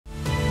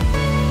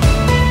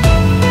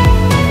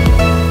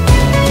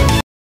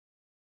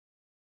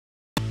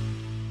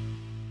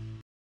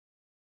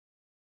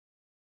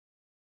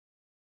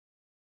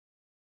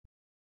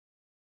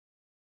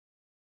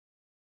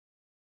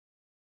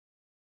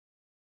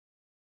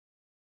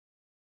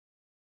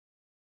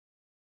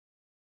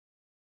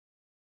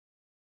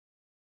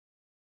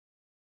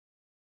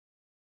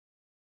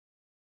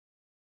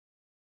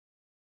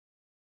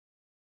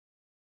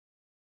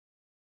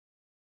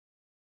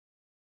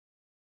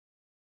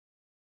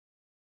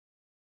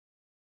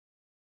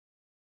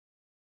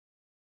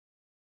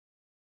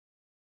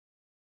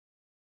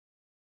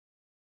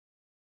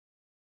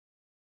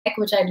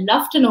which I'd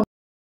love to know.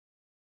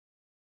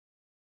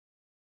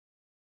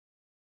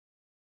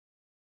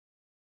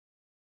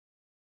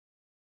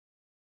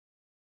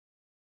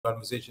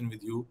 Conversation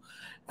with you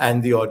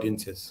and the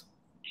audiences.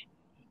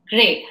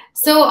 Great.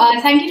 So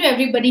thank you to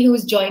everybody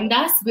who's joined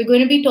us. We're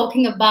going to be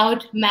talking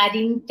about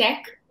marrying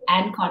tech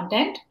and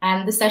content.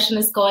 And the session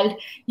is called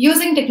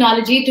Using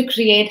Technology to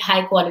Create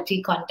High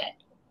Quality Content.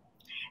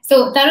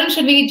 So Tarun,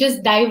 should we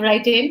just dive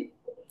right in?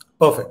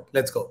 Perfect.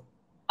 Let's go.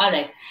 All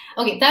right.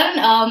 Okay,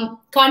 Tarun,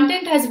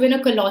 content has been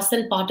a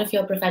colossal part of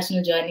your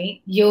professional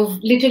journey. You've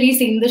literally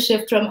seen the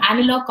shift from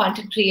analog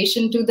content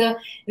creation to the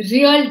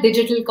real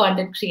digital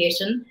content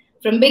creation,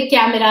 from big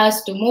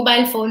cameras to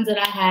mobile phones in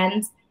our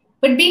hands.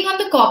 But being on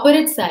the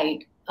corporate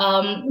side,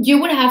 you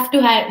would have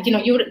to have,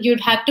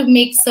 you'd have to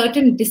make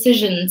certain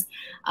decisions,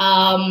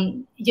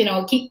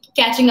 keep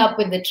catching up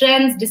with the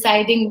trends,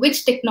 deciding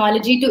which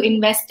technology to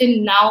invest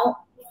in now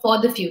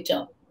for the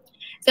future.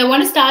 So I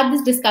want to start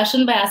this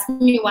discussion by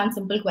asking you one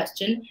simple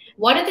question.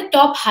 What are the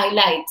top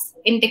highlights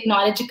in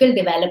technological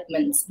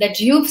developments that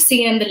you've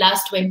seen in the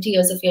last 20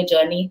 years of your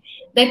journey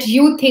that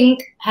you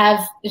think have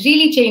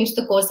really changed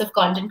the course of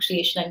content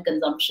creation and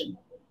consumption?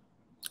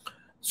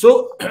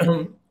 So,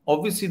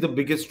 obviously, the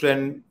biggest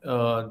trend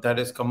that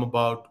has come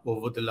about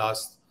over the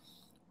last,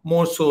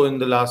 more so in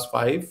the last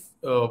five,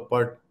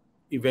 but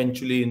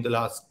eventually in the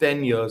last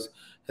 10 years,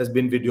 has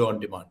been video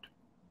on demand,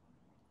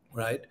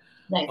 right?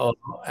 Right.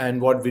 And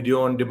what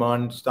video on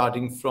demand,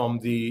 starting from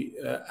the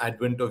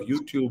advent of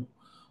YouTube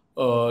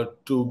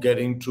to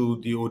getting to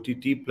the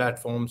OTT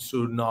platforms,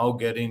 to now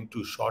getting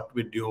to short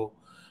video,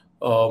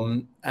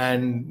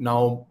 and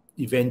now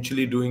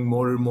eventually doing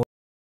more and more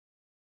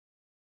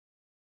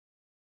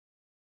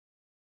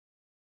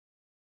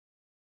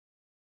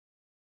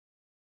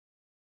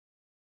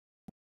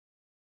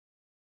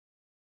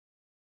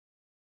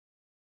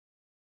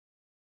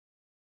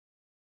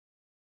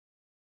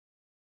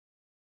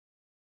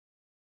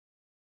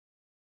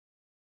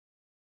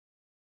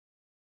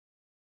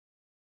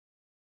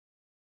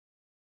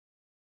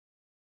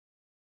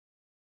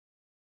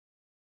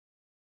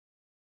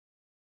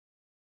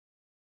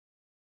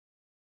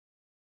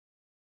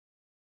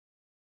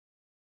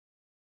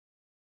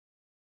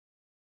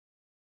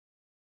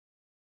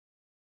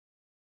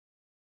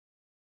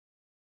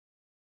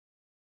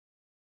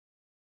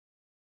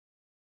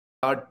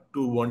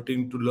to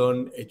wanting to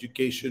learn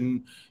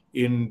education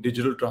in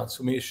digital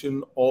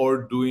transformation,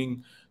 or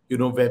doing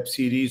web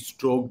series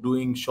stroke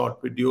doing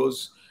short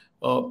videos.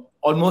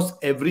 Almost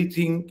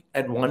everything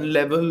at one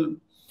level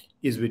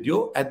is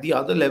video, at the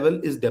other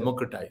level is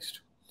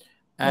democratized.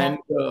 Yeah.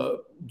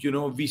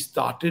 And we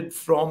started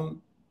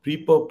from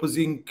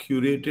repurposing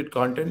curated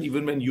content.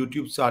 Even when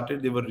YouTube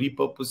started, they were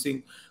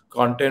repurposing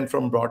content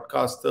from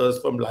broadcasters,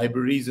 from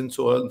libraries, and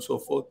so on and so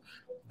forth.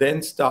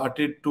 Then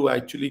started to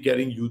actually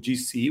getting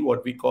UGC,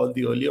 what we call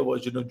the earlier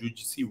version of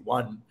UGC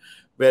 1,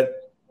 where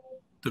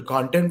the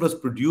content was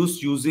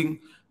produced using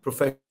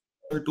professional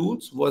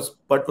tools, was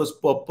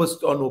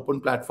purposed on open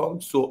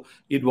platforms. So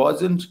it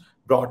wasn't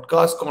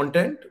broadcast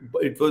content,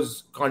 but it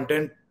was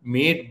content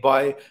made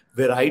by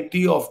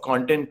variety of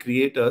content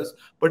creators,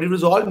 but it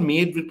was all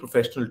made with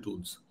professional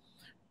tools.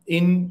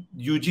 In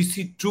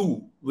UGC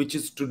 2, which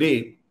is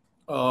today,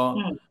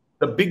 Hmm.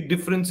 the big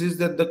difference is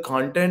that the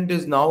content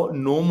is now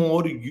no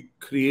more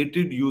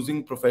created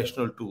using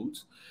professional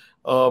tools.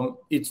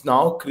 It's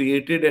now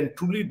created and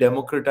truly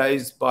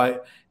democratized by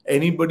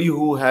anybody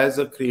who has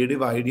a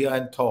creative idea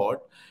and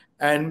thought.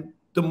 And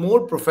the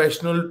more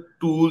professional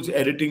tools,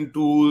 editing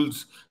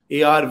tools,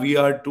 AR,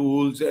 VR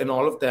tools, and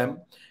all of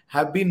them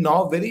have been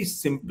now very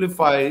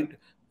simplified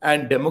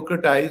and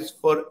democratized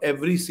for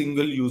every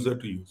single user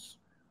to use.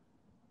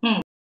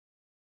 Hmm.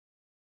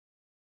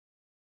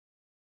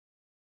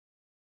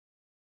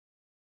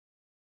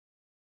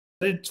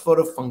 Whether it's for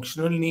a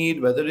functional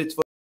need, whether it's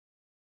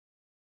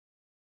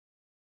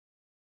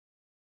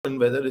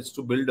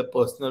to build a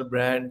personal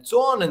brand,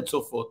 so on and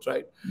so forth,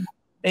 right?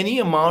 Any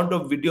amount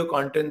of video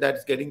content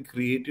that's getting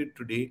created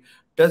today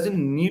doesn't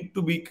need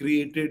to be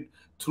created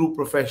through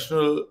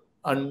professional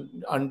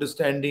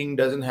understanding,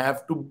 doesn't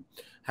have to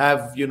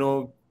have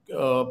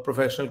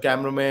professional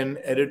cameramen,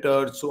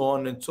 editors, so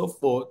on and so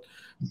forth.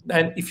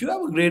 And if you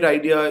have a great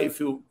idea,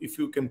 if you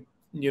can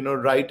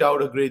write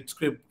out a great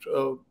script,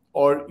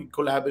 or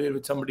collaborate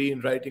with somebody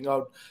in writing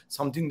out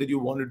something that you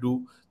want to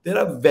do, there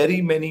are very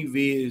many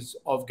ways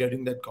of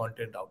getting that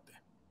content out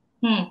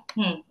there.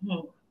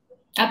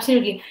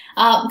 Absolutely.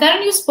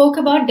 Karan, you spoke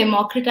about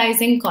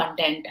democratizing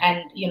content,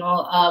 and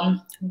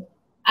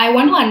I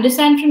want to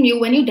understand from you,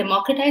 when you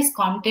democratize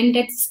content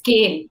at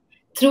scale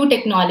through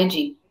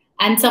technology,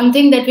 and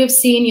something that we've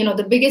seen,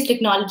 the biggest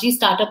technology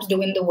startups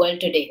do in the world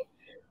today.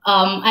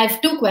 I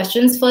have two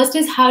questions. First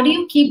is, how do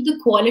you keep the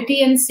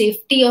quality and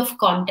safety of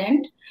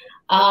content?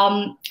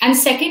 And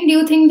second, do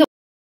you think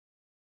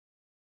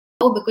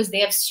because they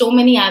have so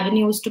many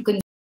avenues to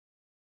consume?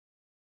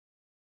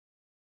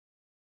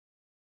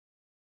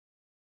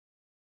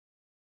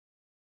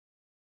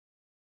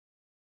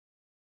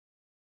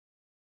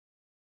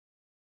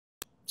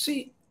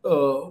 See,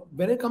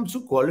 when it comes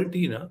to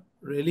quality, na,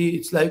 really,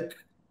 it's like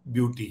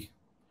beauty.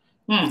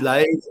 It Hmm.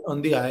 lies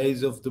on the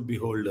eyes of the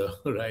beholder,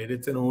 right?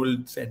 It's an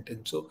old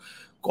sentence. So,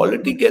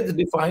 quality gets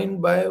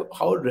defined by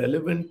how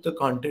relevant the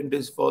content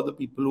is for the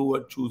people who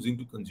are choosing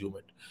to consume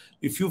it.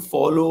 If you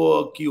follow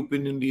a key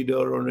opinion leader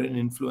or an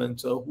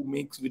influencer who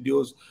makes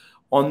videos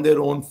on their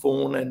own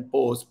phone and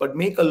post, but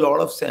make a lot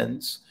of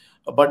sense,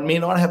 but may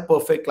not have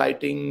perfect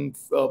lighting,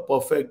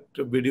 perfect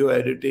video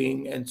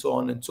editing, and so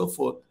on and so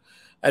forth,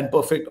 and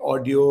perfect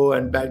audio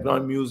and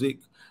background music,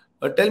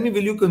 tell me,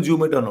 will you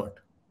consume it or not?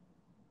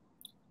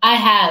 I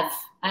have.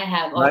 I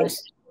have, Right?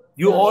 honestly.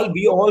 You Really. all,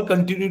 we all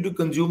continue to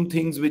consume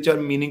things which are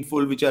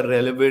meaningful, which are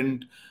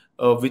relevant,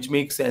 which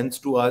make sense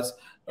to us,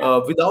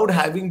 Yeah. without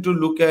having to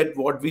look at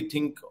what we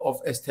think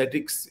of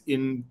aesthetics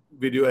in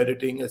video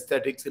editing,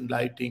 aesthetics in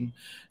lighting,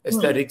 Hmm.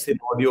 aesthetics in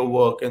audio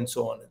work, and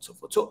so on and so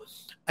forth. So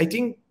I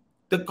think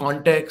the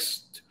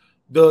context,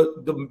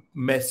 the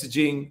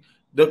messaging,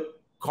 the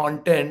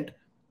content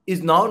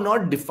is now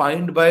not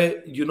defined by,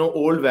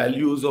 old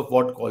values of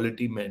what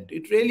quality meant.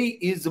 It really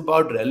is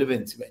about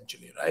relevance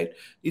eventually, right?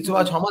 It's Hmm.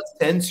 about how much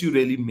sense you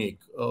really make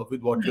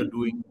with what you're Hmm.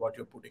 doing, what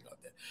you're putting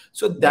out there.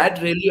 So Yeah.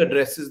 that really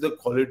addresses the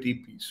quality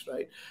piece,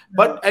 right? Hmm.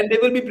 But and there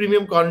will be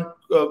premium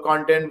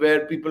content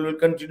where people will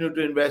continue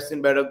to invest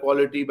in better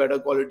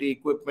quality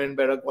equipment,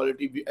 better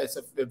quality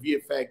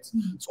VFX, Hmm.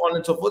 so on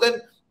and so forth.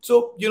 And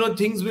so,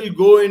 things will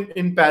go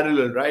in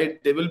parallel,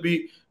 right? There will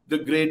be the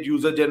great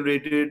user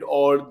generated,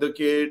 or the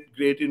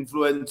great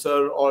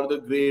influencer, or the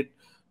great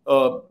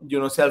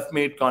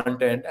self-made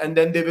content, and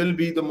then there will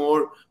be the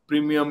more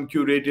premium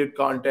curated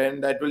content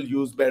that will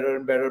use better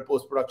and better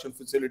post-production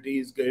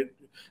facilities,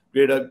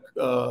 greater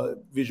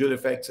visual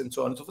effects, and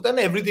so on and so forth, and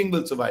everything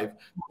will survive.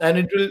 And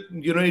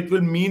it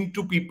will mean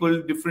to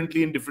people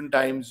differently in different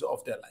times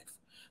of their life.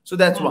 So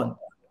that's Hmm. one.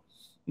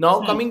 Now,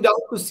 Hmm. coming down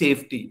to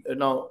safety,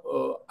 and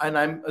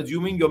I'm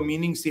assuming you're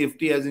meaning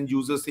safety as in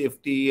user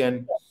safety.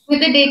 And With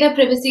the data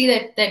privacy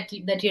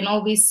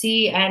that we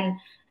see, and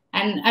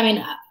I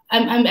mean,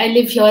 I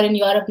live here in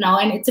Europe now,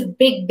 and it's a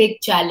big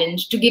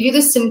challenge. To give you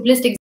the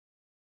simplest example.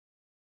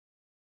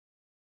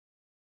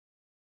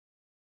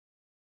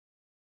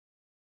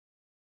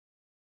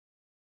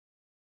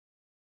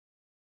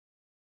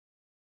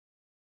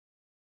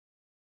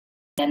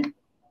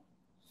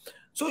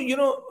 so,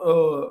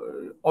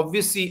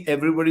 obviously,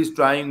 everybody's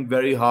trying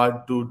very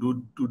hard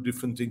to do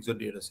different things on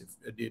data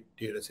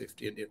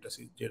safety and data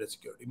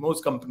security.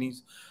 Most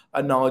companies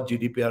are now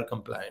GDPR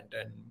compliant,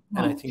 and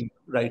I Hmm. think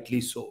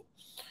rightly so.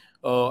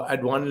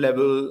 At one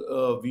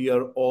level, we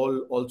are all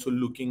also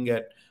looking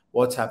at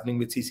what's happening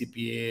with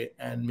CCPA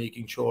and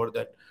making sure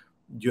that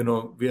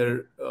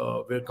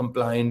we're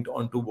compliant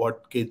onto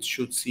what kids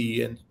should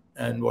see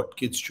and what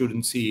kids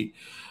shouldn't see.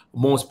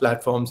 Most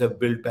platforms have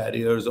built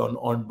barriers on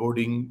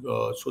onboarding,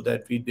 so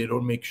that they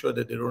don't make sure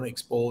that they don't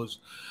expose.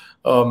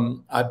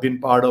 I've been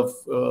part of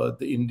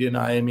the Indian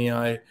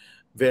IMAI,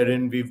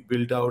 wherein we've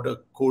built out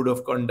a code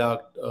of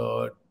conduct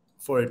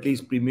for at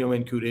least premium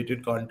and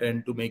curated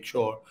content to make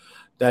sure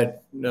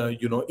that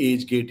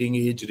age gating,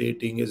 age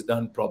rating is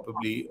done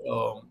properly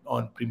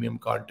on premium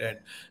content.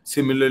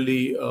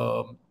 Similarly,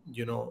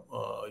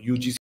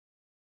 UGC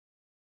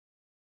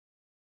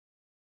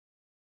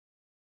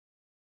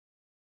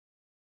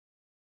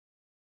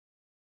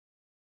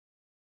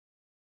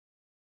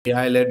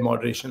AI-led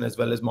moderation as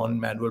well as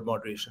manual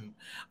moderation.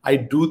 I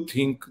do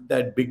think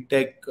that big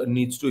tech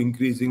needs to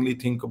increasingly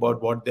think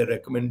about what their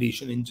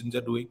recommendation engines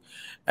are doing,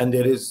 and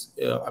there is,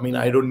 I mean,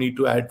 I don't need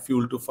to add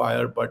fuel to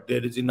fire, but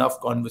there is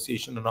enough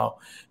conversation on how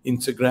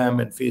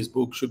Instagram and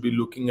Facebook should be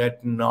looking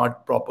at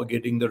not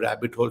propagating the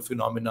rabbit hole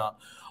phenomena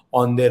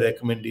on their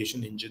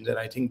recommendation engines, and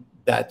I think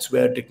that's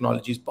where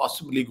technology is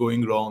possibly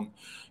going wrong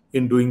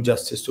in doing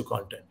justice to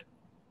content.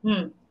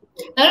 Hmm.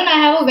 Tarun, I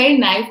have a very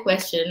naive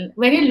question.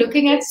 When you're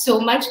looking at so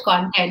much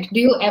content, do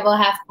you ever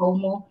have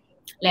FOMO?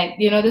 Like,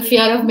 the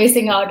fear of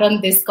missing out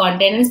on this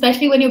content, and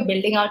especially when you're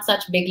building out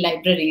such big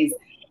libraries.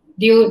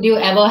 Do you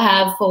ever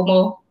have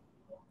FOMO?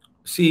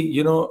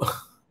 See,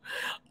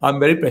 I'm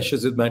very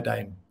precious with my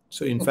time.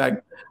 So, in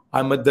fact,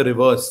 I'm at the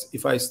reverse.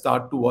 If I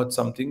start to watch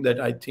something that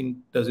I think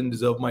doesn't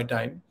deserve my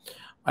time,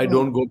 I Hmm.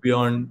 don't go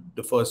beyond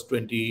the first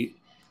 20,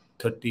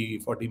 30,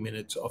 40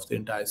 minutes of the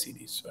entire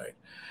series, right?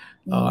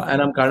 Hmm.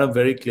 And I'm kind of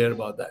very clear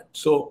about that.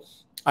 So,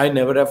 I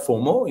never have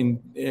FOMO.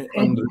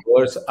 On the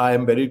reverse, I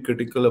am very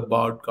critical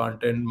about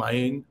content,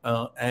 mine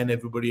and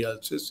everybody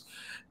else's.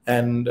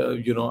 And,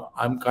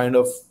 I'm kind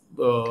of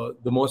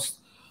the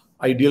most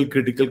ideal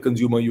critical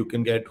consumer you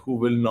can get, who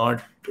will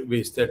not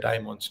waste their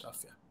time on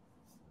stuff. Yeah.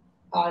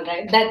 All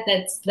right,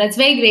 that's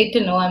very great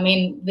to know. I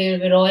mean,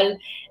 we're all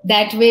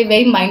that way,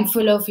 very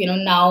mindful of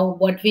now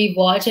what we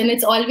watch, and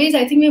it's always,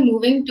 I think, we're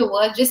moving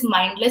towards just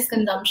mindless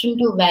consumption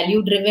to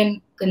value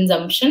driven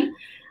consumption,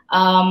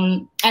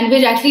 and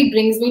which actually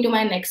brings me to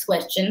my next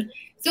question.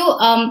 So,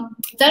 Tarun,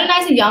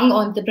 as a young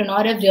entrepreneur,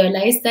 I've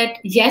realized that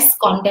yes,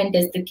 content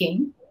is the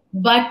king,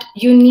 but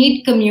you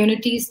need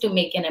communities to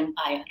make an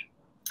empire.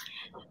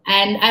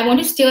 And I want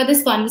to steer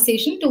this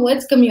conversation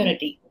towards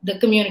community, the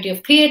community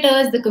of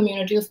creators, the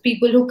community of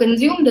people who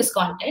consume this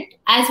content,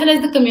 as well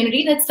as the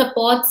community that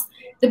supports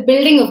the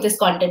building of this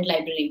content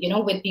library,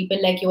 with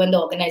people like you and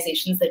the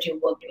organizations that you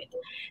worked with.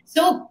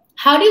 So,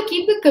 how do you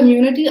keep a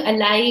community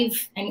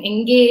alive and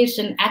engaged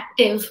and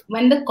active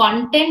when the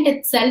content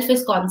itself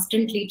is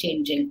constantly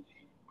changing?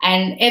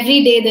 And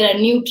every day there are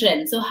new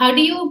trends. So, how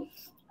do you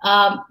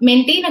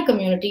maintain a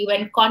community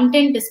when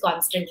content is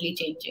constantly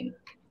changing?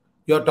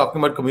 You're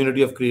talking about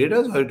community of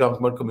creators, or you're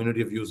talking about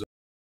community of users?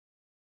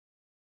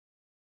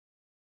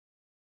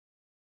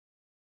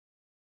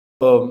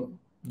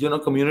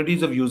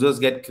 Communities of users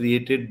get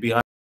created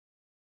behind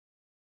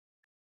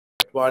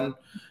one.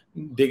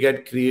 They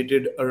get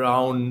created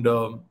around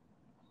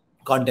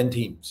content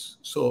themes.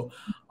 So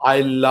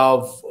I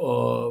love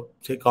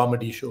say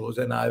comedy shows,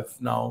 and I've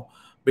now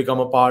become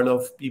a part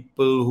of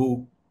people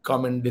who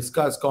come and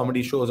discuss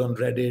comedy shows on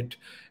Reddit,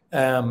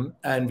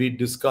 and we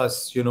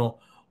discuss,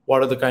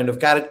 what are the kind of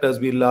characters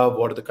we love,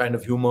 what are the kind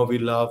of humor we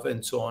love,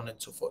 and so on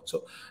and so forth.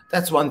 So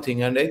that's one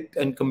thing,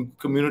 and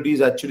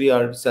communities actually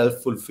are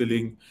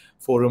self-fulfilling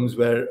forums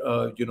where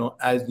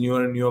as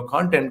newer and newer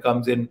content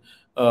comes in,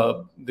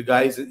 the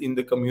guys in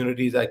the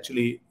communities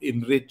actually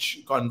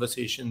enrich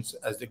conversations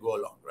as they go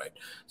along, right?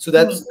 So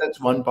that's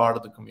one part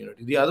of the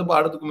community. The other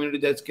part of the community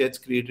that gets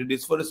created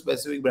is for a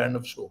specific brand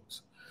of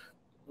shows,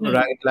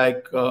 right?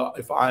 Like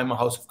if I'm a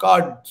House of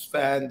Cards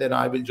fan, then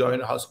I will join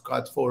a House of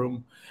Cards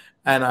forum,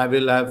 and I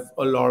will have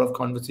a lot of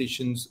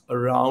conversations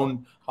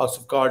around House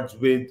of Cards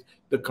with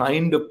the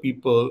kind of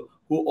people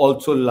who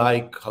also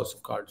like House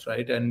of Cards,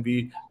 right? And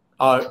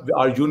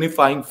our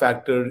unifying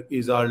factor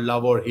is our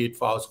love or hate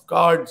for House of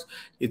Cards,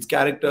 its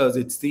characters,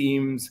 its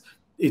themes,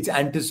 its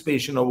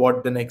anticipation of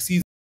what the next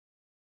season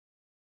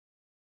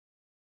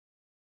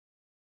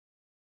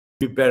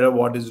will be better,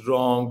 what is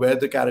wrong, where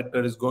the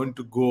character is going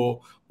to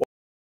go.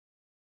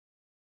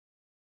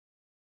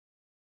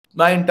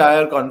 My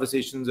entire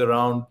conversations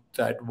around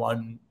that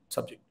one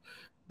subject.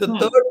 The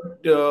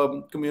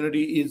third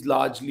community is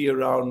largely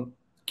around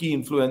key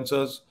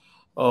influencers,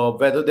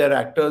 whether they're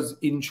actors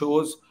in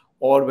shows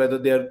or whether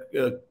they're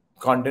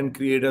content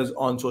creators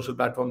on social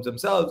platforms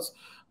themselves.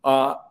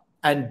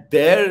 And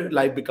their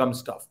life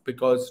becomes tough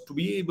because to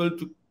be able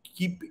to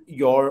keep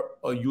your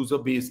user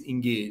base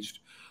engaged,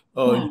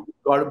 you've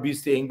got to be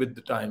staying with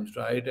the times,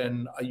 right?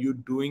 And are you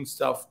doing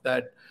stuff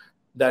that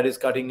is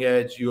cutting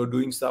edge? You're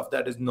doing stuff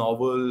that is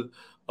novel.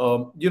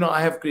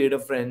 I have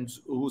creative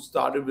friends who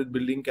started with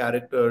building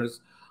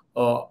characters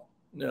of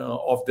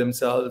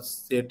themselves,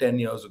 say 10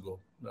 years ago,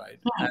 right?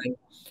 And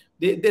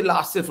they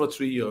lasted for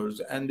 3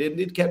 years, and then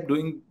they kept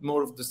doing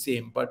more of the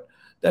same. But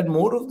that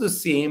more of the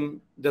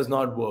same does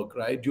not work,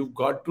 right? You've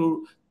got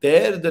to,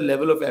 there, the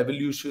level of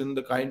evolution,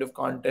 the kind of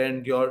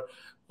content,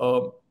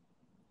 uh,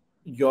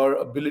 your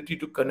ability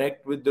to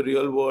connect with the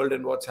real world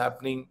and what's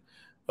happening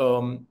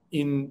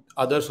in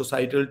other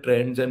societal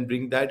trends and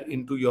bring that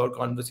into your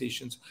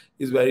conversations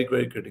is very,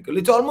 very critical.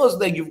 It's almost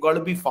like you've got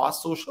to be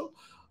fast social,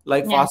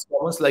 like Yeah. fast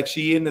commerce, like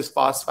Shein is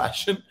fast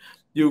fashion.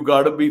 You've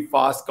got to be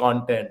fast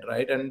content,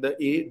 right? And the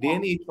day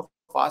and age of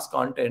fast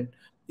content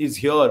is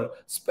here,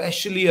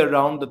 especially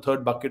around the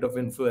third bucket of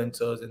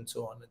influencers and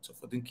so on and so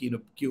forth, and key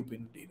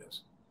opinion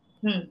leaders.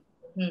 Hmm.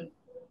 Hmm.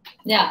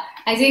 Yeah,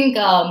 I think,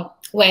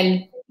 well,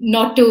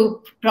 not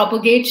to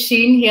propagate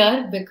Sheen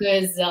here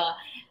because,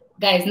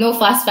 guys, no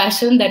fast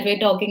fashion that we're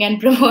talking and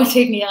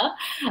promoting here.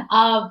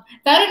 Tarun,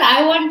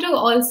 I want to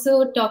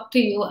also talk to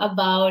you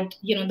about,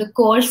 the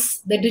course,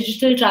 the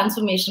digital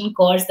transformation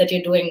course that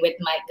you're doing with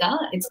Micah.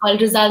 It's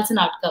called Results and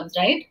Outcomes,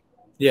 right?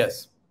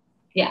 Yes.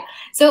 Yeah.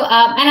 So,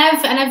 and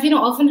I've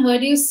often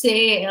heard you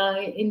say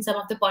in some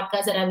of the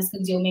podcasts that I was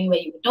consuming where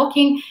you were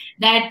talking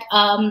that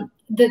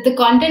the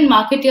content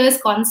marketers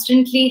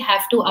constantly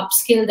have to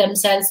upskill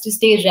themselves to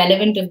stay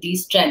relevant of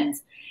these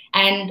trends,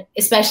 and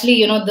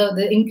especially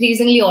the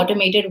increasingly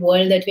automated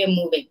world that we're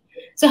moving.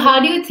 So,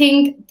 how do you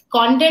think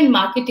content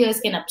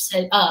marketers can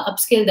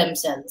upskill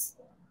themselves?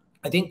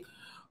 I think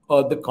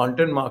the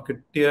content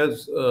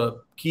marketers'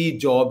 key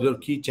jobs or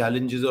key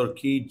challenges or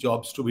key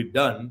jobs to be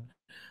done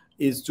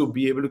is to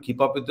be able to keep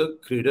up with the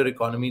creator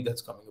economy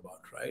that's coming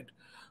about, right?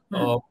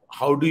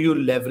 How do you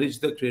leverage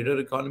the creator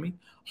economy?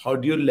 How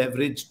do you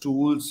leverage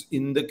tools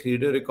in the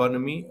creator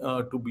economy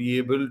to be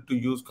able to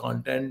use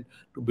content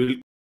to build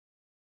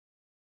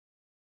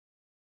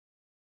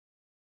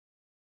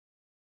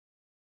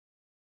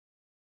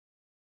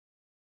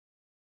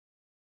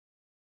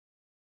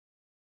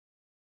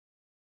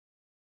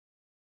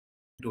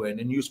to end?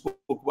 And you spoke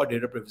about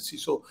data privacy.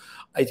 So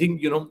I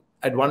think,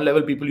 at one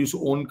level, people used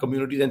to own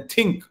communities and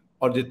think,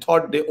 or they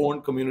thought they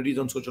owned communities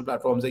on social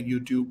platforms like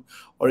YouTube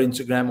or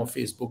Instagram or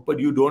Facebook, but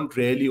you don't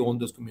really own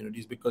those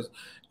communities because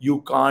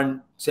you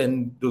can't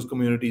send those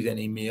communities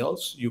any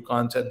emails, you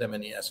can't send them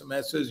any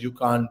SMSs, you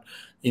can't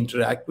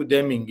interact with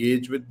them,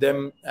 engage with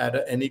them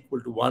at an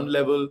equal to one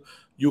level.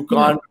 You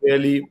can't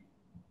really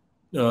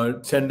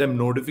send them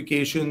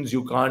notifications.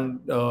 You can't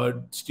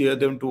steer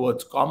them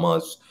towards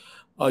commerce.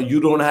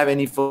 You don't have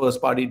any first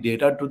party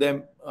data to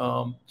them.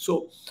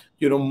 So,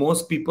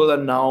 most people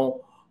are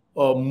now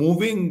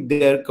moving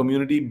their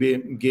community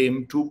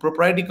game to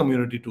proprietary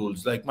community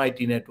tools like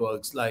Mighty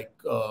Networks, like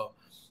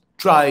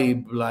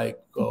Tribe, like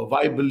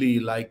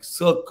Vibely, like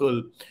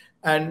Circle.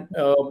 And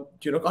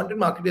content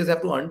marketers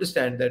have to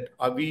understand that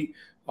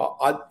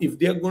if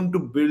they are going to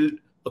build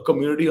a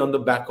community on the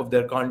back of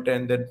their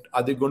content, then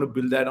are they going to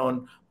build that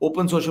on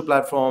open social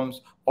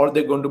platforms, or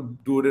they're going to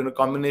do it in a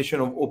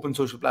combination of open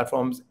social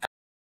platforms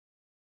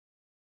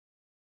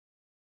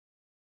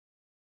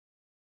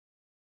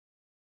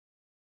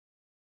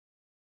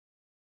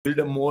build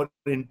a more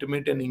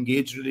intimate and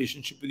engaged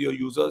relationship with your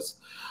users?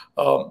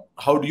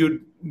 How do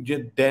you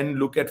then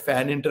look at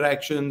fan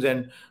interactions,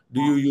 and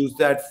do you use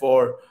that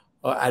for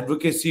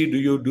advocacy? Do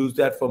you use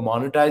that for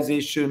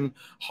monetization?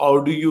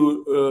 How do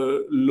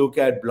you look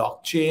at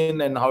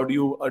blockchain, and how do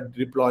you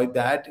deploy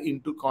that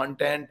into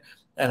content?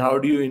 And how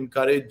do you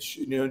encourage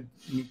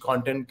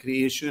content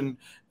creation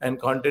and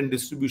content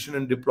distribution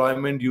and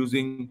deployment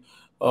using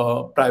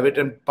private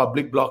and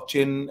public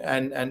blockchain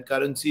and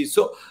currency?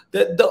 So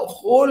the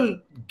whole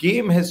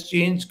game has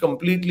changed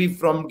completely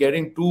from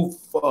getting two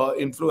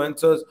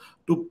influencers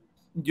to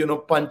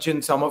punch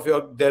in some of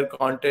their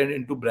content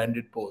into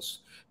branded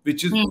posts,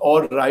 which is,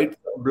 or write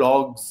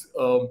blogs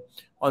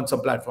on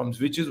some platforms,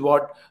 which is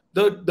what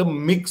the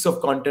mix of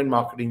content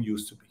marketing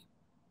used to be.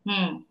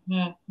 And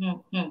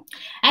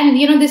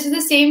this is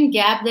the same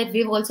gap that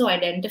we've also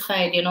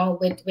identified,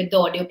 with the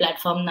audio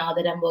platform now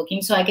that I'm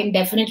working. So I can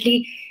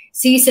definitely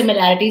see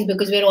similarities,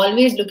 because we're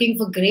always looking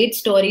for great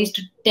stories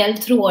to tell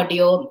through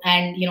audio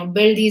and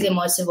build these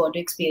immersive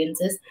audio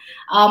experiences.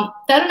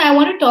 Tarun, I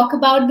want to talk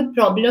about the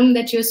problem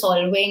that you're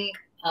solving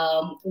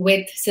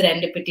with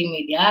Serendipity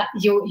Media.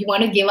 You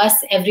want to give us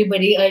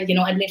everybody a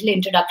little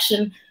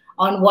introduction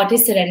on what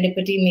is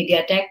Serendipity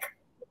Media Tech?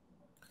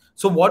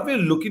 So what we're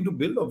looking to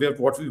build, or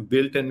what we've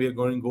built and we are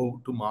going to go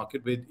to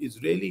market with,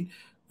 is really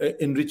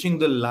enriching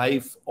the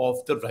life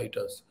of the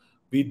writers.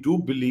 We do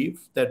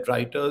believe that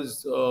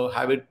writers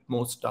have it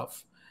most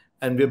tough,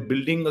 and we're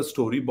building a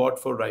storyboard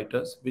for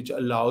writers, which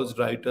allows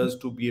writers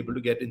to be able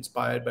to get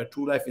inspired by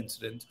true life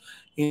incidents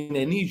in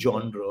any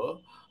genre,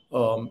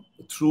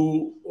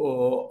 through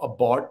a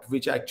bot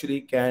which actually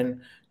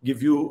can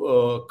give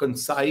you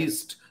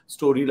concise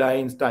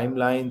storylines,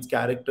 timelines,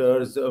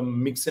 characters,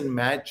 mix and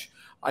match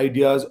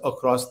ideas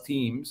across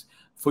themes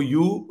for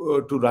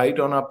you to write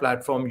on our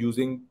platform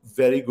using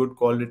very good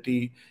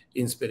quality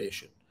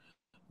inspiration.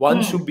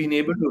 Once you've been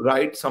able to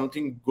write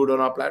something good on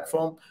our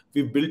platform,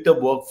 we've built a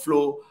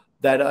workflow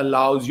that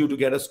allows you to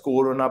get a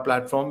score on our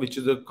platform, which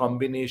is a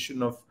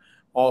combination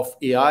of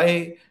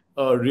AI,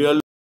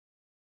 real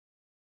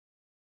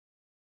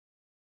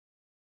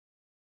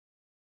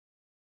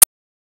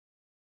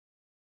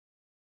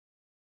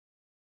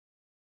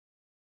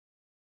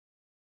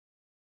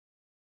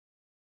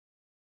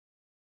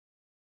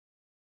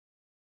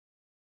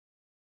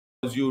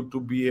you to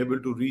be able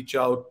to reach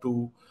out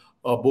to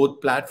both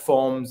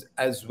platforms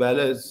as well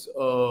as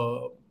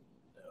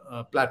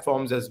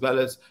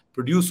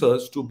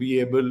producers, to be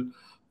able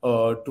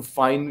to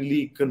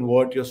finally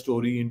convert your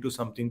story into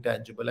something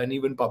tangible, and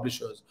even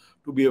publishers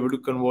to be able to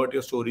convert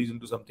your stories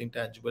into something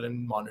tangible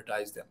and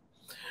monetize them.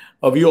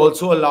 We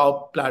also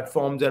allow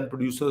platforms and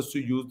producers to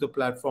use the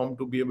platform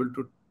to be able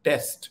to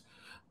test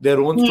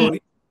their own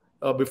story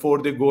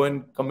before they go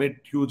and commit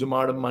huge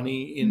amount of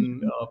money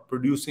in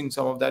producing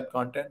some of that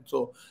content.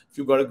 So if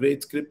you've got a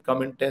great script,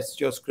 come and test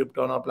your script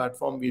on our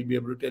platform. We'll be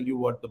able to tell you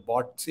what the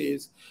bot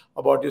says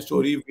about your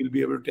story. We'll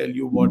be able to tell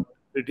you what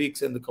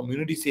critics and the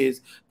community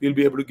says. We'll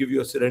be able to give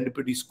you a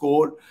serendipity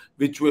score,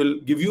 which will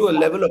give you a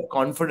level of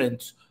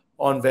confidence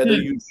on whether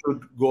you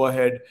should go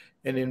ahead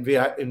and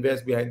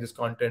invest behind this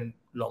content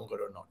longer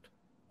or not.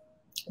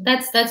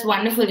 That's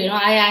wonderful.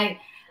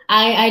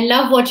 I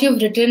love what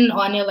you've written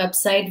on your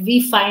website.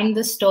 We find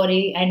the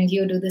story and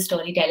you do the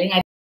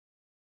storytelling.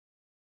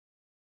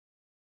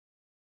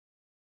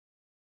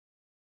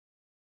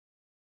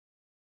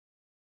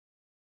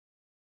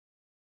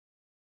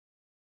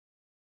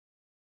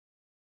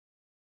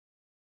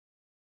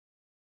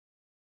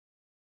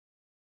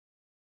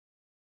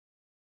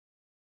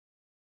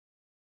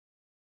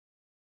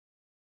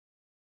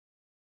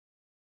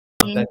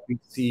 That we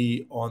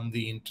see on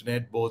the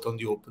internet, both on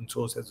the open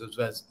source as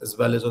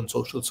well as on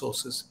social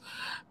sources,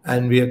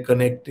 and we are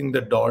connecting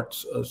the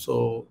dots.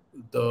 So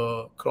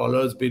the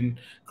crawlers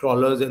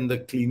and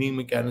the cleaning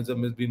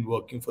mechanism has been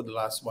working for the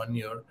last 1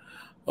 year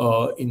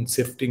in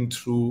sifting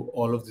through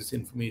all of this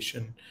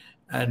information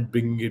and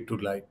bringing it to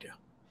light.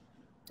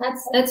 Yeah.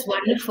 That's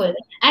wonderful.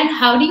 And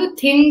how do you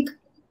think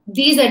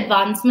these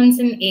advancements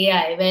in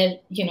AI, where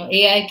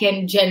AI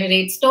can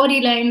generate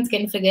storylines,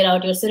 can figure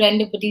out your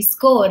serendipity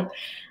score,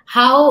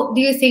 how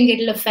do you think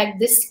it'll affect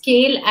the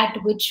scale at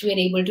which we're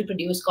able to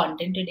produce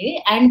content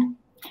today, and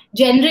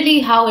generally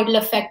how it'll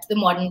affect the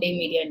modern day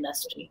media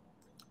industry?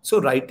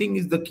 So writing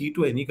is the key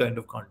to any kind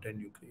of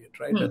content you create,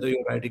 right? Whether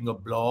you're writing a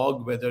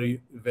blog, whether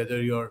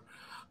you're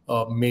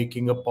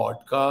making a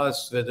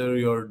podcast, whether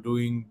you're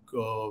doing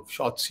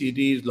short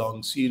series,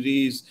 long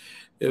series,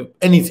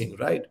 anything,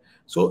 right?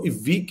 So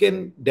if we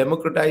can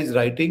democratize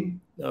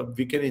writing,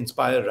 we can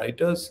inspire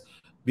writers,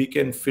 we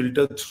can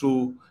filter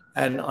through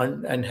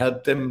and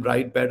help them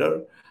write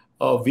better.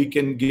 We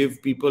can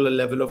give people a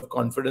level of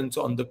confidence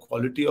on the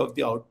quality of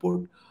the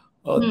output.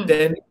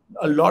 Then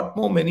a lot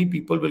more many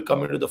people will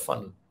come into the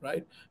funnel,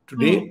 right?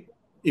 Today,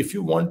 if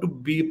you want to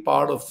be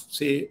part of,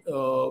 say,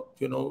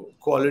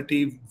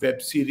 quality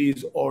web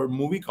series or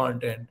movie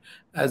content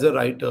as a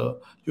writer,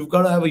 you've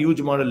got to have a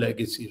huge amount of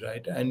legacy,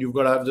 right? And you've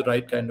got to have the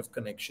right kind of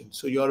connection.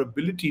 So your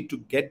ability to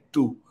get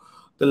to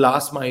the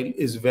last mile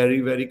is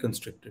very, very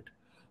constricted.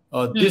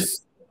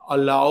 This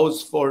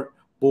allows for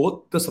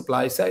both the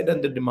supply side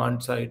and the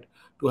demand side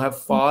to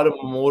have far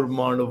more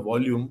amount of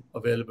volume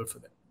available for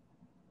them.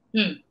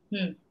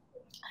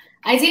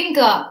 I think,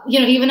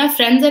 even our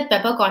friends at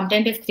Pepper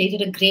Content have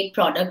created a great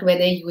product where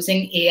they're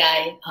using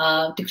AI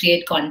to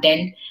create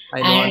content.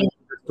 I know, and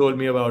told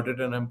me about it,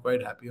 and I'm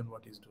quite happy on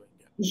what he's doing.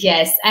 Yeah.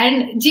 Yes,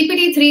 and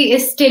GPT-3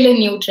 is still a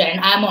new trend.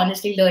 I'm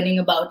honestly learning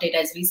about it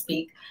as we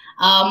speak.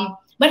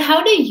 But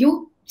how do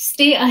you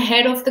stay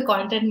ahead of the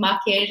content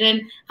market,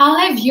 and how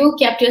have you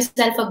kept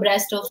yourself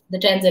abreast of the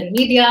trends in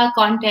media,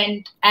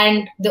 content,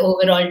 and the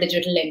overall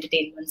digital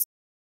entertainment?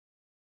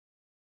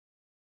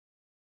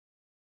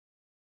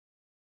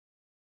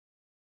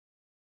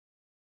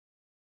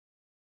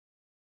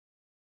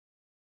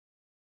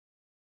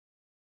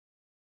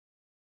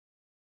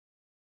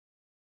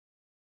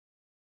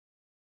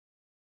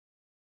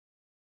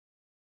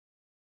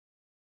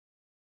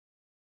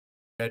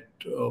 At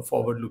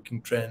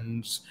forward-looking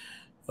trends,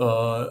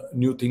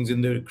 new things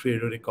in the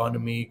creator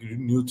economy,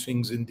 new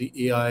things in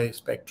the AI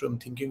spectrum,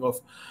 thinking of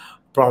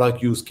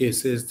product use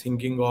cases,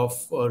 thinking of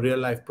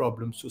real-life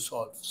problems to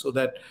solve. So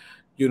that,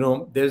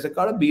 there's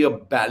got to be a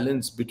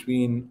balance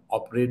between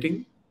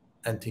operating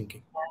and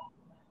thinking.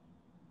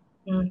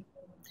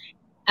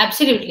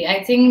 Absolutely.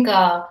 I think,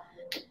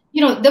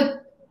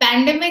 the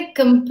pandemic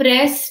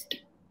compressed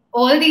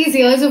all these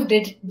years of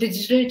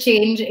digital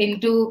change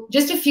into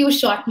just a few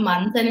short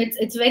months, and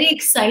it's very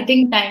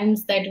exciting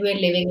times that we're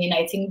living in.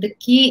 I think the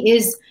key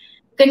is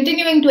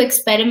continuing to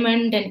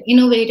experiment and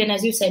innovate, and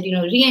as you said,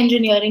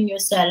 re-engineering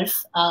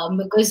yourself,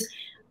 because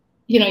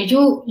you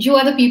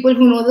are the people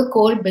who know the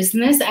core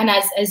business, and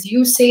as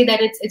you say that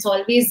it's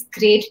always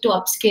great to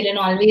upskill and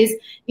always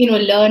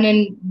learn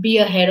and be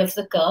ahead of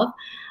the curve.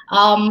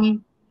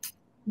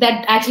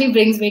 That actually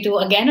brings me to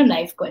again a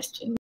live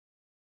question.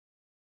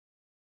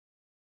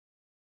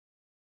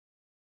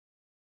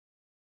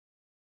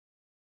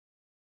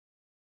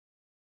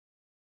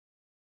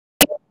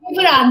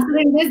 For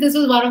answering this. This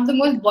was one of the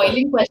most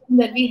boiling questions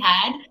that we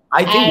had.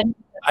 I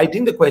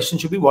think the question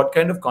should be what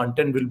kind of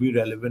content will be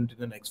relevant in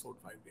the next 4 to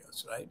 5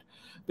 years, right?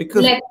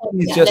 Because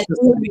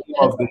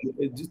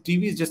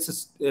TV is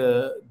just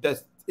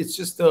it's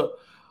just a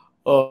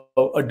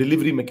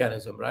delivery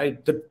mechanism,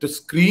 right? The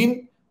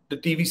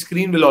TV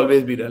screen will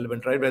always be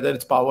relevant, right? Whether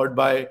it's powered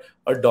by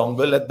a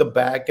dongle at the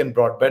back and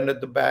broadband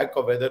at the back,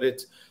 or whether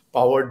it's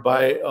powered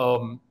by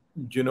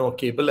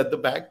cable at the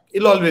back,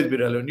 it'll always be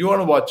relevant. You want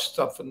to watch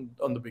stuff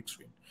on the big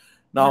screen.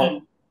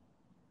 Now,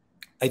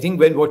 I think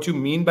what you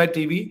mean by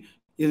TV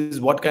is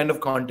what kind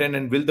of content,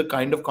 and will the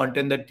kind of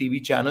content that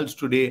TV channels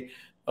today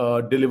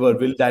deliver,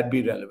 will that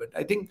be relevant?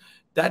 I think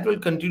that will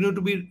continue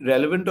to be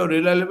relevant or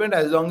irrelevant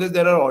as long as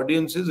there are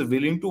audiences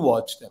willing to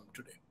watch them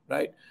today,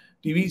 right?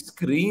 TV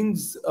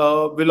screens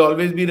will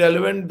always be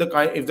relevant.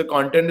 If the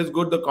content is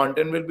good, the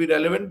content will be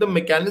relevant. The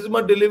mechanism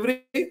of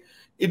delivery,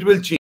 it will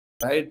change,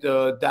 right?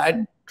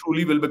 That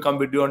truly will become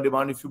video on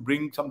demand. If you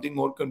bring something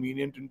more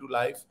convenient into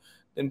life,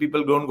 then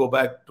people don't go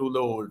back to the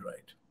old,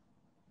 right?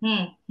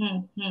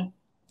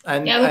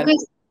 And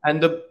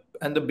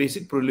the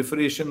basic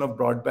proliferation of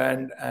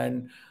broadband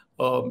and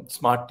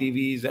smart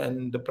TVs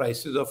and the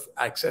prices of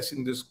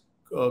accessing this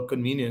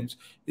convenience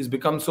is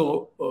become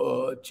so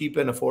cheap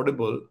and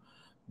affordable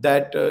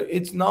that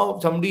it's now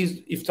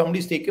if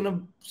somebody's taken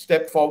a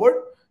step forward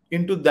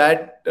into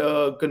that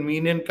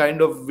convenient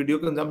kind of video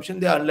consumption,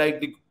 they are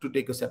unlikely to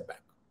take a step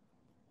back.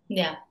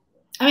 Yeah.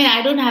 I mean,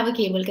 I don't have a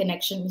cable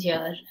connection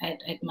here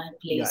at my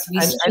place.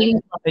 Yeah.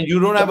 And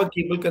you don't have a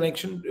cable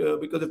connection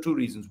because of two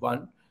reasons.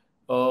 One,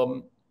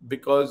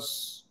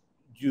 because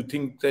you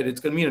think that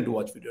it's convenient to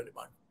watch video on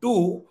demand.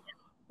 Two,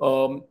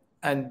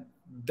 and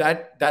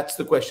that's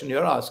the question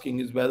you're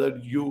asking, is whether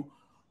you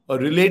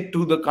relate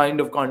to the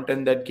kind of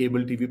content that cable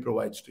TV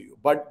provides to you.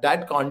 But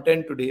that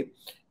content today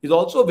is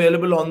also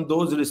available on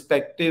those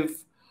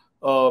respective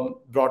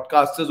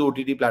broadcasters'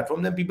 OTT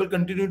platforms, and people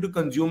continue to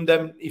consume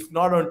them, if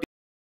not on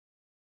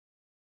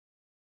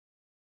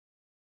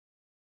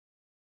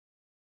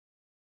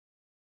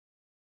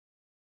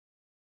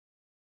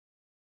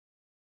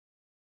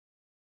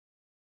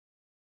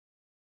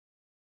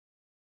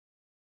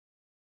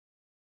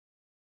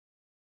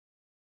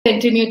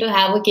continue to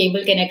have a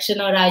cable connection,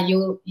 or are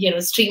you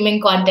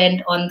streaming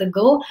content on the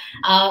go?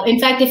 In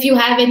fact, if you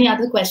have any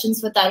other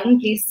questions for Tarun,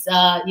 please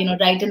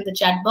write in the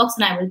chat box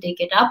and I will take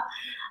it up.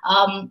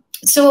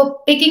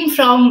 So picking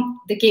from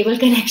the cable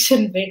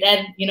connection bit,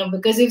 and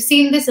because we've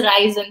seen this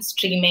rise in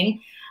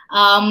streaming,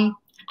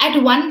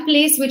 at one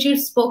place which you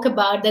spoke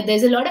about, that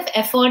there's a lot of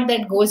effort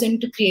that goes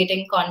into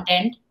creating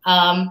content,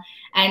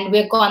 and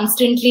we're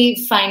constantly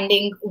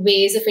finding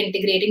ways of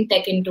integrating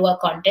tech into our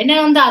content. And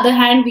on the other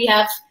hand, we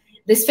have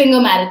this finger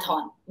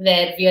marathon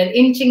where we are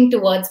inching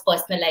towards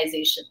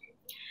personalization.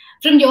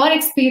 From your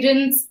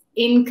experience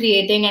in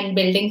creating and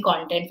building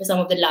content for some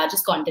of the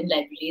largest content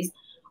libraries,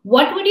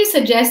 what would you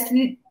suggest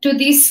to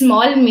these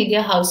small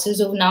media houses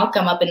who've now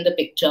come up in the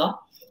picture?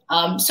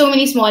 So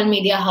many small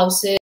media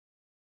houses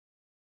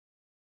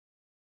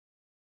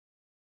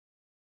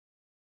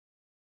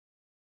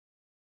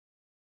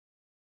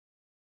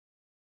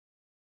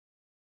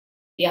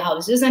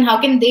and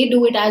how can they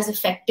do it as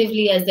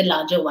effectively as the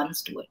larger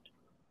ones do it?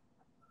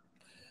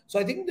 So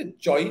I think the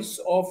choice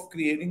of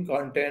creating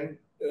content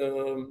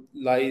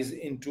lies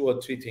in two or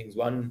three things.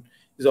 One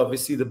is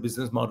obviously the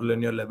business model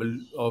and your level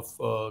of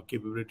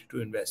capability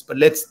to invest. But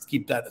let's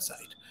keep that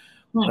aside,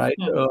 right?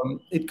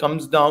 It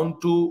comes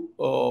down to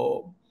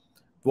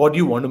what do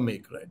you want to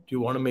make, right? Do you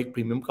want to make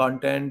premium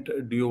content?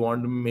 Do you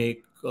want to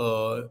make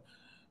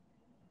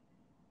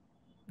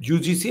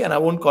UGC, and I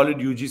won't call it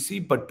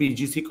UGC, but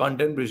PGC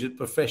content, which is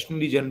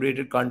professionally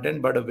generated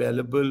content, but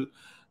available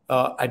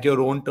at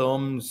your own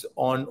terms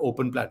on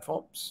open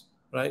platforms,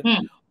 right?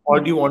 Or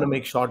do you want to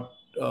make short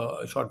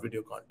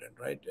video content,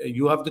 right?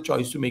 You have the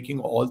choice to making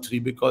all three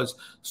because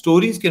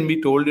stories can be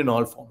told in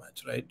all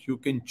formats, right? You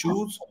can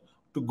choose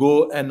to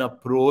go and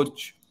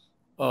approach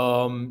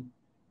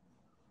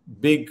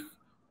big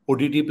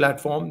OTT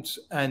platforms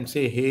and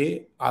say,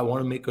 hey, I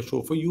want to make a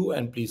show for you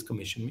and please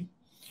commission me.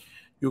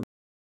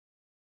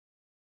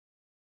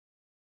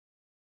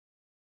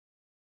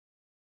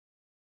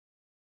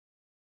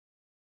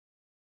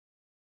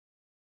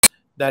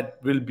 That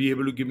will be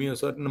able to give me a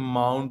certain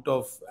amount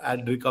of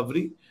ad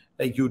recovery,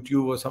 like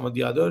YouTube or some of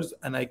the others,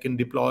 and I can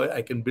deploy,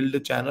 I can build a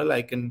channel,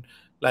 I can,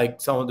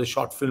 like some of the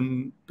short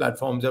film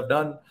platforms have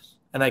done,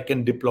 and I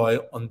can deploy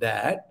on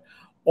that.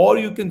 Or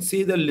you can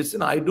say that,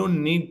 listen, I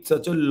don't need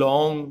such a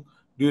long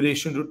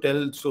duration to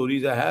tell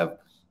stories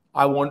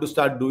I want to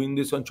start doing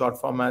this on short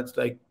formats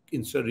like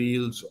Insta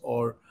Reels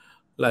or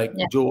like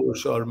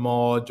Josh or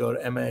Moj or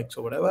MX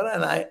or whatever,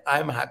 and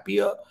I'm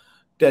happier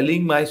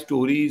telling my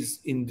stories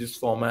in this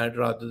format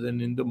rather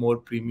than in the more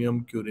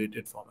premium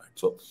curated format.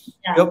 So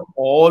you have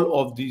all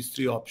of these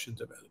three options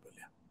available.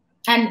 Yeah.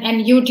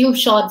 And YouTube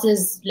Shorts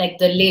is like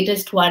the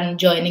latest one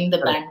joining the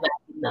bandwagon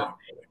now.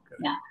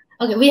 Correct. Yeah.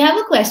 Okay, we have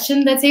a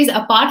question that says,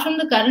 apart from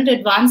the current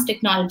advanced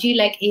technology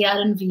like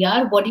AR and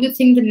VR, what do you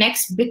think the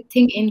next big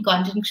thing in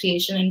content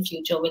creation in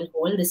future will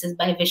hold? This is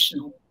by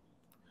Vishnu.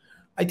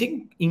 I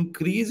think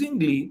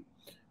increasingly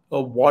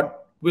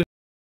what will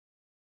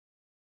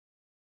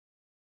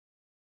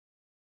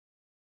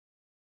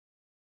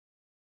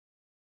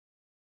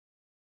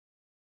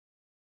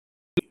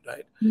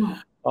right.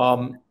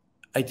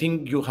 I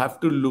think you have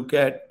to look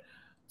at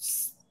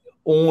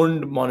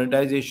owned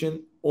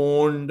monetization,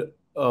 owned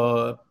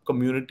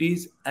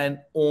communities, and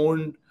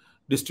owned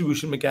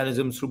distribution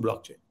mechanisms through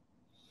blockchain.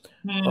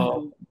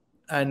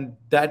 And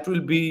that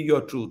will be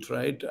your truth,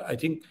 right? I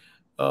think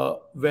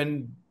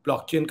when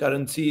blockchain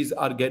currencies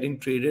are getting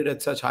traded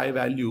at such high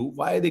value,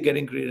 why are they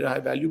getting traded at high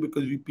value?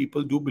 Because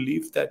people do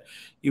believe that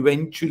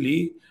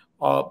eventually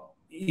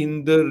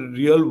in the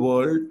real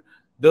world,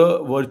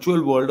 the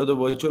virtual world or the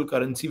virtual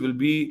currency will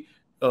be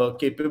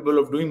capable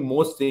of doing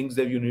most things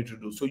that you need to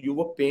do. So you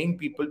were paying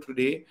people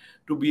today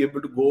to be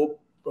able to go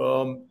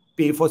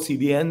pay for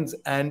CDNs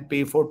and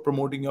pay for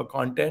promoting your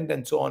content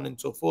and so on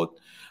and so forth,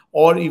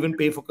 or even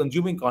pay for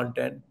consuming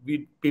content.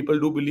 People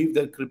do believe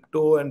that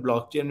crypto and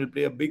blockchain will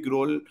play a big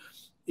role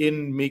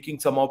in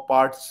making some of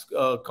parts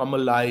come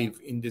alive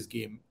in this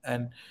game.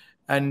 And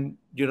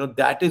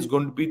that is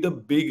going to be the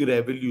big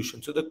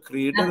revolution. So the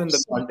creator and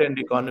the content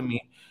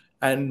economy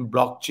and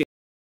blockchain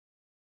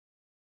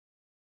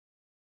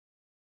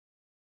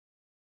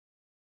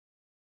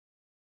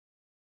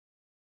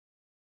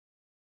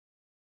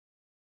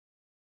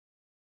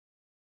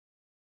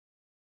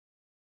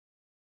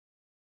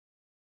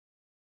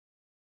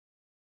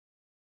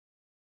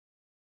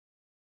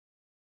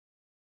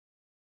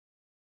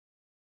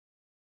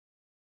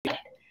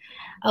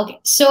Okay,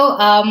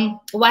 so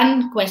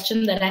one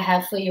question that I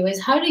have for you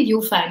is, how do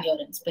you find your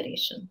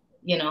inspiration?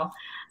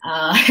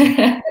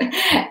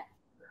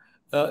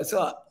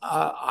 So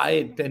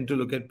I tend to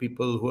look at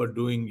people who are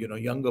doing,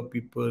 younger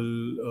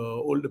people,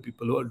 older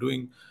people who are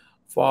doing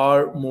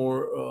far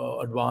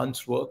more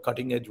advanced work,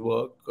 cutting edge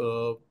work,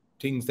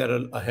 things that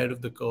are ahead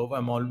of the curve.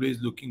 I'm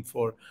always looking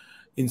for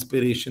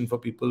inspiration for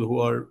people who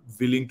are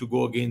willing to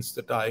go against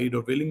the tide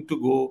or willing to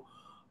go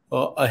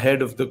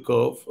ahead of the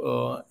curve,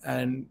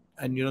 and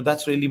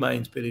that's really my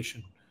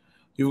inspiration.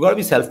 You've got to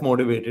be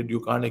self-motivated.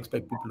 You can't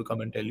expect people to come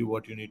and tell you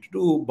what you need to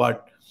do,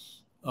 but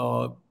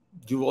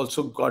you've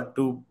also got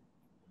to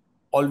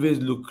always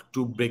look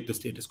to break the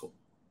status quo.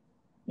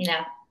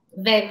 Yeah,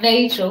 very,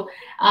 very true.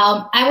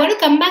 I want to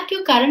come back to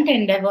your current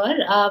endeavor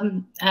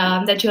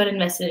that you're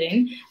invested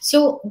in.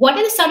 So what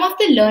are some of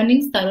the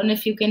learnings, Tarun,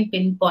 if you can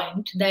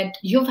pinpoint, that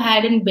you've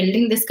had in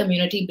building this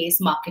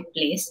community-based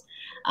marketplace?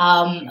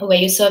 where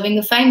you're serving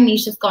a fine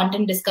niche of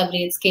content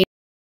discovery at scale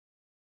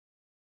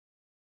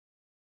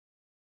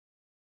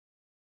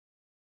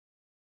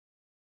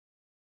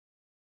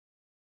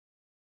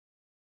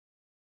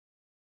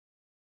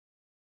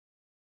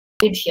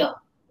here.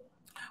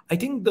 I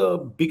think the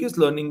biggest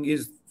learning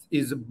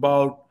is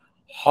about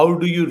how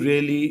do you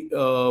really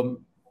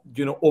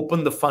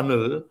open the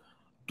funnel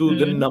to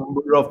the Hmm.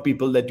 number of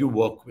people that you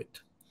work with.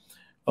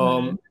 Hmm.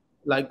 Um,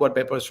 like what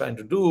Pepper is trying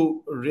to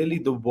do, really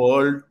the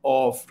world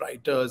of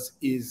writers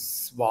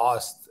is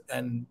vast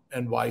and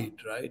wide,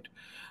 right?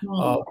 Hmm.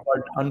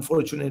 But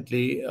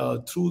unfortunately,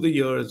 through the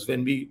years,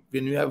 when we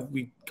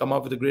come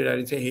up with a great idea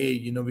and say,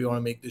 hey, we want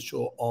to make this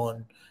show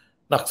on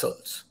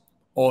Naxals,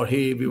 or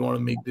hey, we want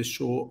to make this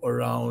show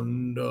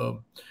around,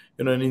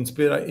 an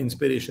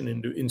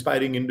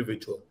inspiring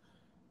individual,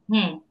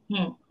 Hmm.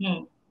 Hmm.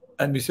 Hmm.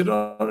 and we sit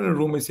around in a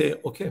room and say,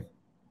 okay,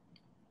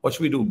 what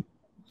should we do?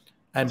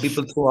 And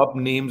people throw up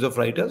names of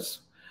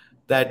writers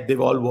that they've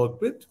all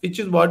worked with, which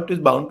is what is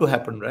bound to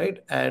happen,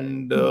 right?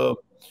 And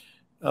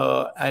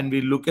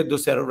we look at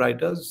those set of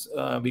writers.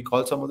 We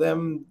call some of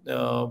them.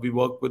 We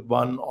work with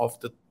one of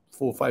the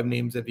 4 or 5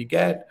 names that we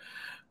get.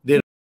 They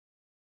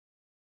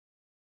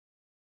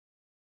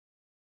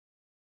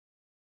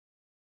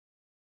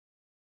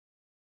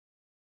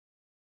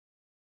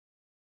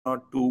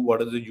not to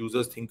what does the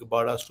users think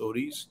about our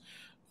stories,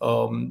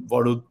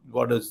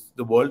 what does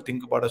the world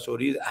think about our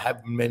stories,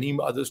 have many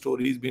other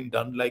stories been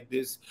done like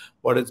this,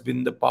 what has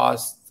been the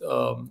past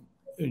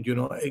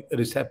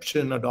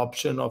reception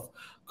adoption of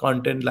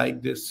content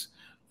like this.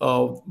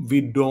 We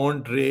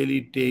don't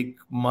really take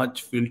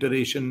much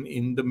filtration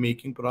in the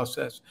making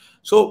process.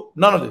 So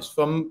none of this,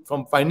 from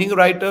finding a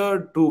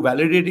writer to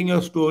validating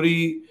your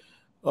story,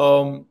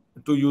 to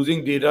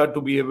using data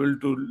to be able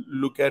to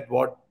look at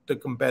what the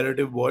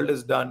comparative world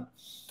has done,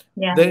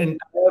 Yeah. the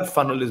entire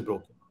funnel is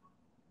broken,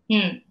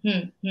 Hmm.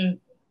 Hmm. Hmm.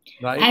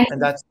 right? And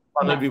And that's the yeah.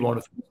 funnel we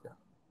want to fix.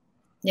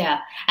 Yeah.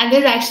 And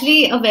there's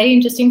actually a very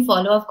interesting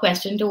follow-up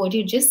question to what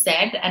you just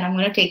said, and I'm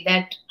going to take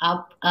that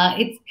up.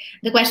 It's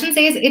the question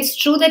says it's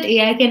true that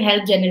AI can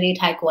help generate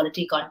high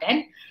quality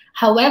content.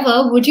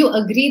 However, would you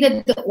agree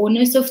that the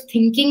onus of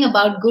thinking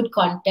about good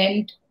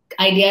content,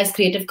 ideas,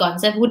 creative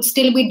concept would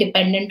still be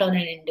dependent on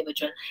an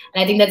individual?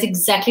 And I think that's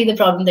exactly the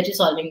problem that you're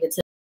solving with.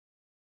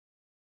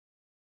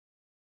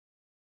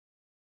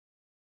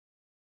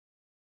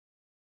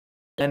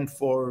 And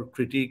for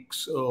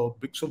critiques, so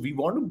we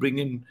want to bring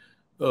in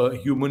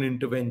human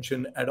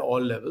intervention at all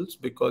levels,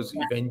 because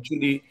Yeah.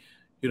 eventually,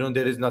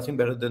 there is nothing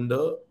better than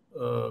the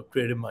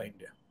creative mind.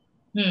 Yeah.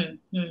 Hmm,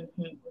 hmm,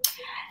 hmm.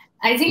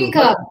 I You've think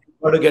got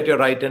to get your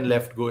right and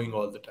left going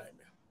all the time.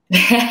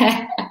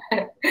 Yeah.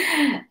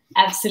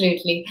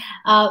 absolutely.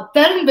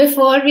 Tarun,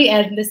 before we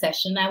end the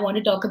session, I want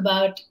to talk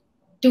about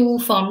two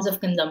forms of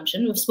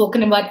consumption. We've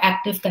spoken about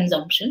active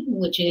consumption,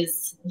 which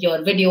is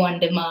your video on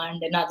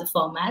demand and other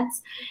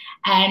formats.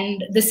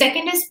 And the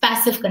second is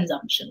passive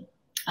consumption,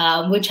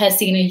 which has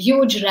seen a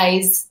huge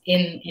rise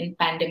in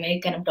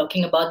pandemic. And I'm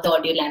talking about the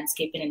audio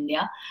landscape in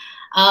India.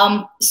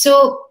 And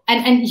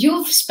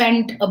you've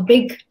spent a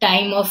big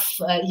time of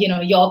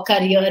your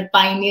career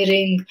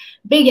pioneering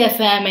big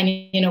FM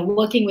and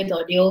working with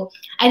audio.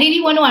 I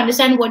really want to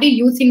understand, what do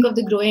you think of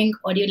the growing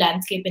audio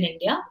landscape in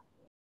India?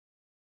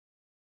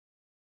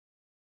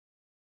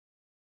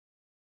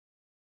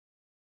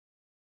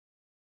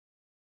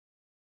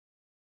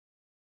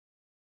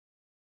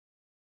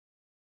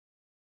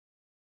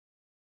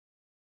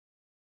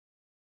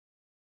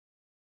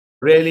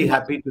 Really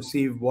happy to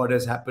see what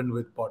has happened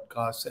with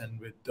podcasts and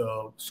with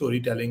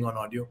storytelling on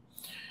audio.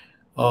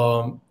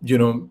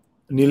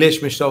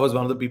 Nilesh Mishra was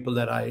one of the people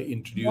that I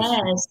introduced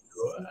to, Yes.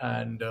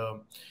 and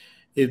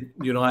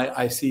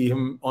I see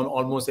him on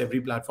almost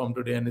every platform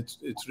today, and it's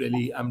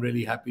really, I'm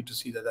really happy to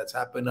see that that's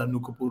happened.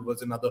 Anu Kapoor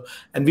was another,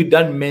 and we've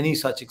done many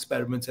such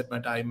experiments at my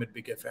time at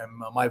Big FM.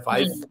 My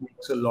wife Hmm.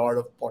 makes a lot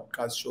of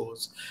podcast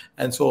shows,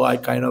 and so I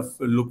kind of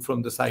look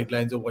from the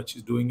sidelines of what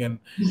she's doing, and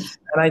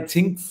I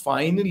think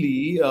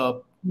finally,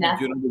 Yeah.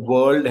 the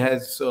world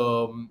has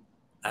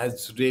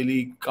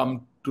really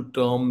come to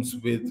terms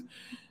with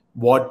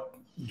what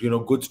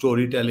good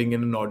storytelling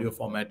in an audio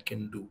format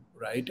can do,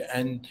 right?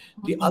 And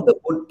the Hmm. other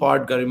good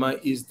part, Garima,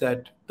 is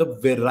that the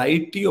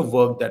variety of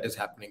work that is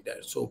happening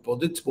there. So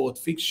it's both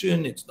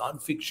fiction, it's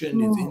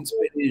non-fiction, it's Hmm.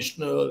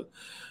 inspirational,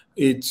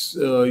 it's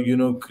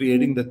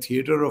creating the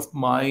theater of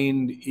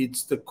mind,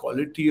 it's the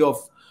quality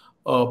of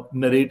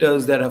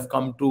narrators that have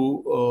come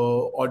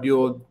to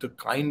audio, the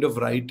kind of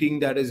writing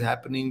that is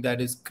happening,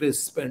 that is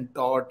crisp and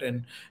taut,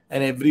 and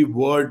every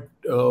word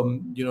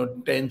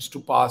tends to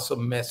pass a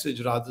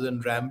message rather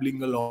than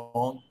rambling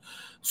along.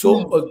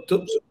 So Hmm.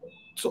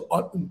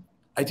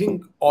 I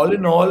think all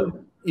in all,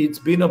 it's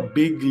been a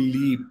big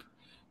leap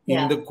in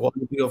Yeah. the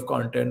quality of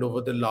content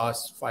over the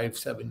last 5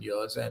 7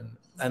 years, and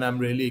I'm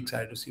really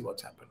excited to see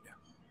what's happened. Yeah.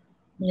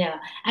 Yeah.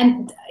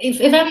 And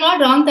if I'm not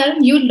wrong,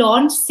 Tarun, you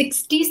launched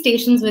 60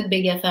 stations with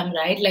Big FM,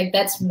 right? Like,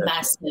 that's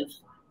That's massive.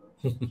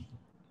 right.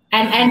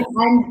 And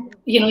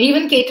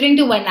even catering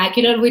to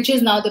vernacular, which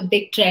is now the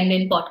big trend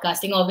in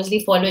podcasting,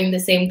 obviously following the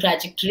same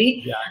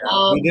trajectory. Yeah,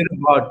 we did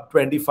about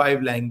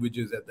 25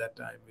 languages at that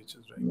time, which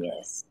is right.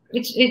 Yes,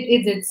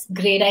 it's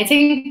great. I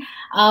think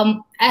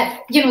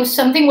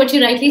something what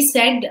you rightly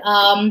said.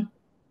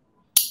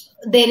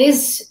 There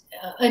is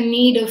a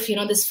need of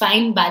this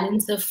fine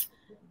balance of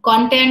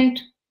content,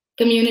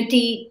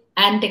 community,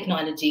 and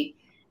technology,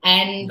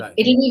 and Right.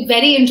 it'll be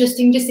very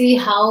interesting to see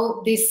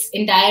how this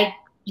entire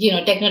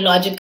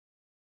technological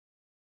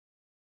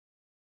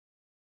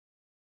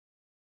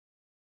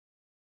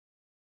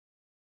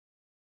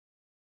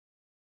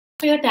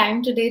for your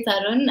time today,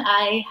 Tarun.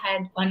 I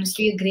had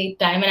honestly a great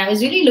time, and I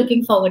was really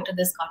looking forward to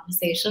this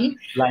conversation.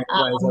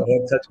 Likewise, I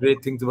heard such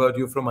great things about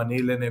you from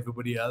Anil and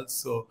everybody else.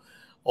 So,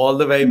 all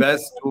the very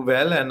best, do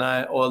well, and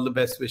all the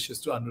best wishes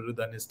to Anirudh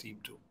and his team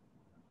too.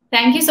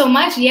 Thank you so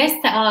much. Yes,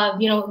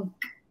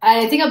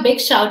 I think a big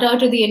shout out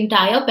to the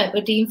entire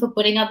Pepper team for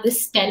putting up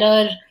this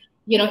stellar,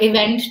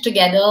 event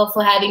together,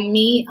 for having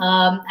me,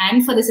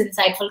 and for this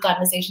insightful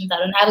conversation,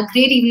 Tarun. Have a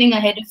great evening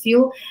ahead of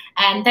you.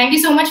 And thank you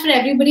so much for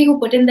everybody who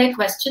put in their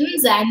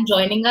questions and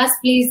joining us.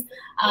 Please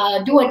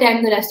do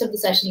attend the rest of the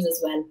sessions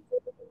as well.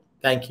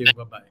 Thank you.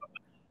 Bye-bye.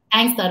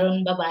 Thanks,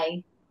 Tarun.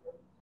 Bye-bye.